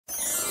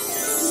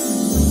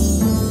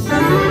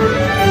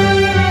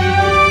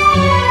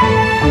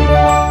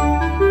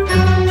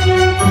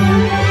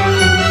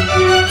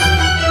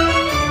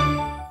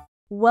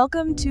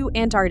Welcome to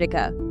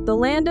Antarctica, the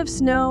land of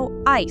snow,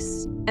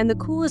 ice, and the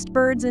coolest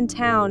birds in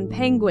town,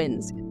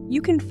 penguins.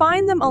 You can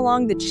find them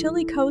along the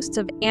chilly coasts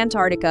of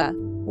Antarctica,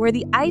 where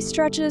the ice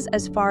stretches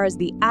as far as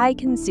the eye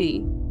can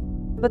see.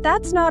 But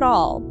that's not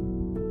all.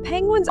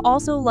 Penguins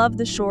also love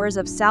the shores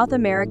of South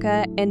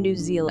America and New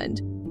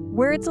Zealand,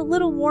 where it's a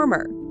little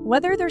warmer,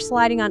 whether they're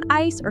sliding on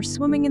ice or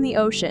swimming in the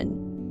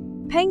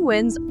ocean.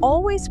 Penguins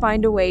always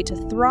find a way to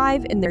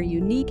thrive in their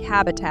unique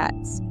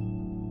habitats.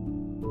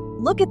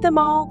 Look at them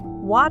all,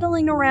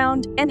 waddling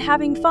around and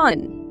having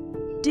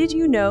fun. Did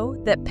you know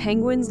that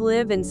penguins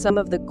live in some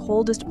of the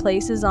coldest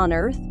places on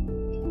Earth?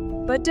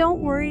 But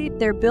don't worry,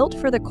 they're built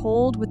for the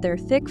cold with their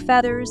thick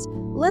feathers.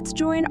 Let's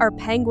join our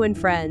penguin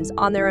friends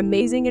on their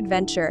amazing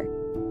adventure.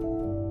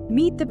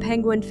 Meet the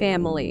penguin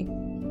family.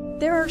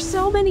 There are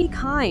so many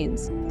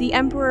kinds. The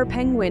emperor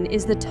penguin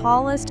is the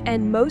tallest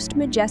and most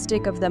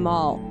majestic of them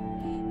all.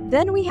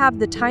 Then we have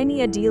the tiny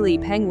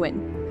Adelie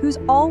penguin, who's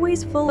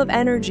always full of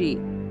energy.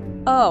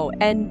 Oh,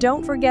 and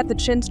don't forget the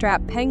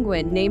chinstrap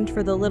penguin, named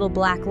for the little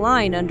black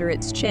line under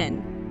its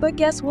chin. But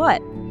guess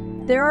what?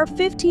 There are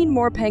 15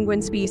 more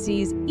penguin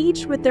species,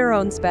 each with their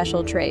own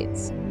special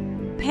traits.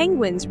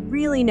 Penguins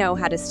really know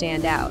how to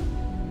stand out.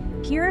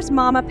 Here's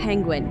Mama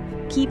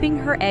Penguin, keeping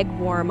her egg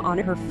warm on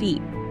her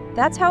feet.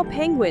 That's how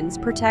penguins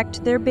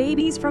protect their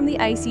babies from the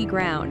icy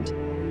ground.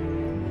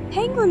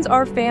 Penguins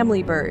are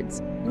family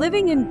birds,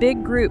 living in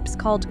big groups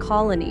called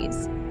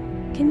colonies.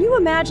 Can you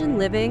imagine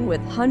living with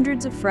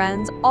hundreds of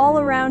friends all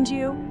around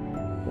you?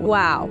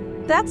 Wow,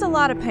 that's a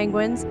lot of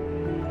penguins,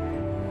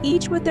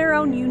 each with their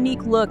own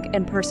unique look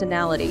and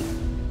personality.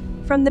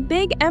 From the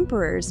big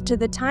emperors to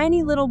the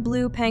tiny little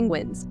blue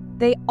penguins,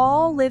 they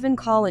all live in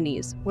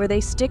colonies where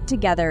they stick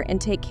together and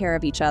take care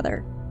of each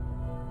other.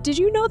 Did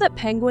you know that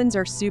penguins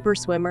are super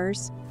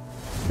swimmers?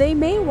 They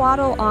may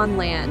waddle on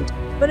land,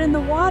 but in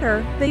the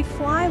water, they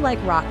fly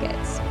like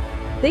rockets.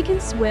 They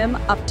can swim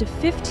up to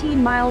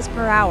 15 miles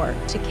per hour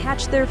to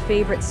catch their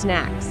favorite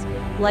snacks,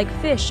 like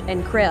fish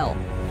and krill.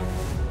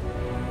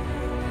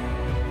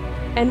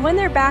 And when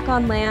they're back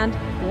on land,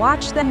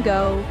 watch them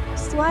go,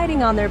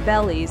 sliding on their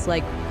bellies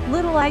like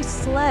little ice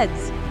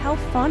sleds. How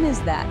fun is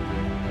that?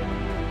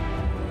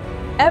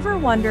 Ever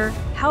wonder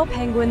how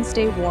penguins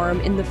stay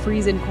warm in the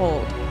freezing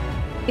cold?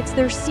 It's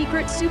their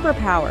secret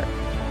superpower.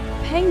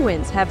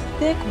 Penguins have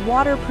thick,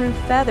 waterproof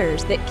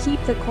feathers that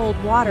keep the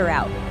cold water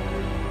out.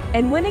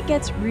 And when it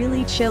gets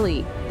really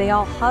chilly, they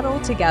all huddle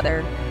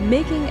together,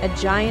 making a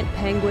giant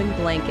penguin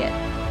blanket.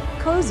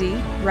 Cozy,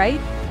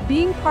 right?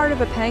 Being part of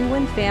a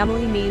penguin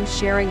family means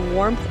sharing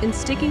warmth and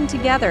sticking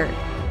together.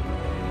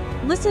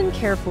 Listen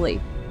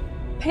carefully.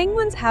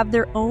 Penguins have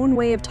their own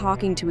way of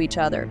talking to each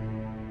other.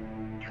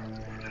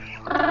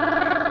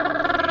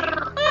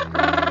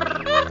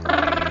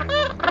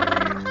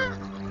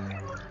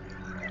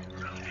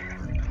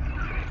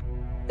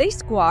 They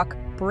squawk,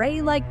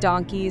 bray like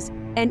donkeys,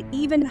 and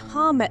even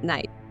hum at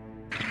night.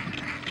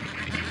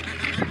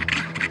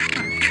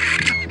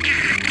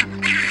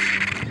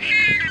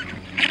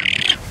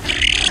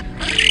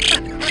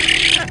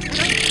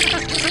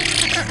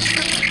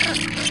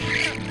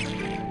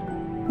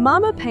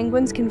 Mama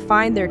penguins can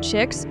find their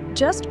chicks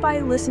just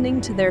by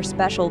listening to their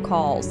special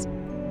calls.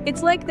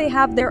 It's like they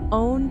have their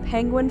own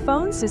penguin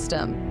phone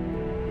system.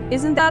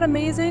 Isn't that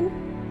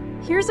amazing?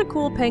 Here's a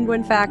cool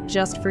penguin fact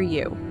just for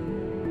you.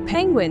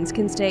 Penguins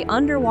can stay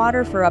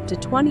underwater for up to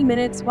 20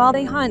 minutes while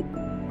they hunt.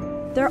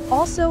 They're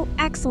also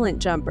excellent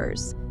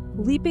jumpers,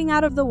 leaping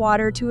out of the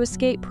water to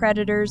escape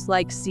predators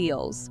like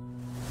seals.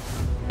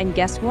 And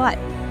guess what?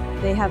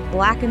 They have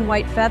black and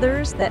white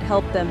feathers that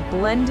help them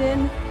blend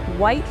in,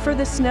 white for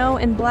the snow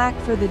and black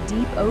for the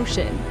deep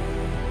ocean.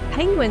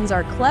 Penguins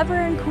are clever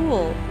and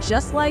cool,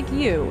 just like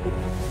you.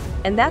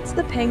 And that's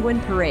the Penguin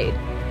Parade,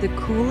 the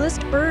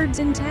coolest birds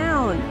in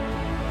town.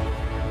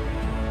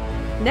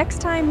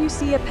 Next time you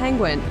see a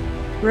penguin,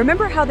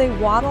 remember how they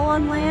waddle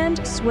on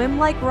land, swim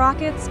like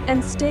rockets,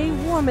 and stay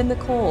warm in the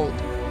cold.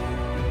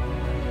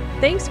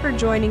 Thanks for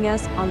joining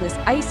us on this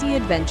icy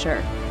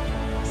adventure.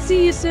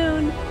 See you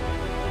soon!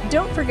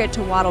 Don't forget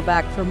to waddle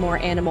back for more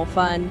animal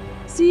fun.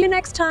 See you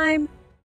next time!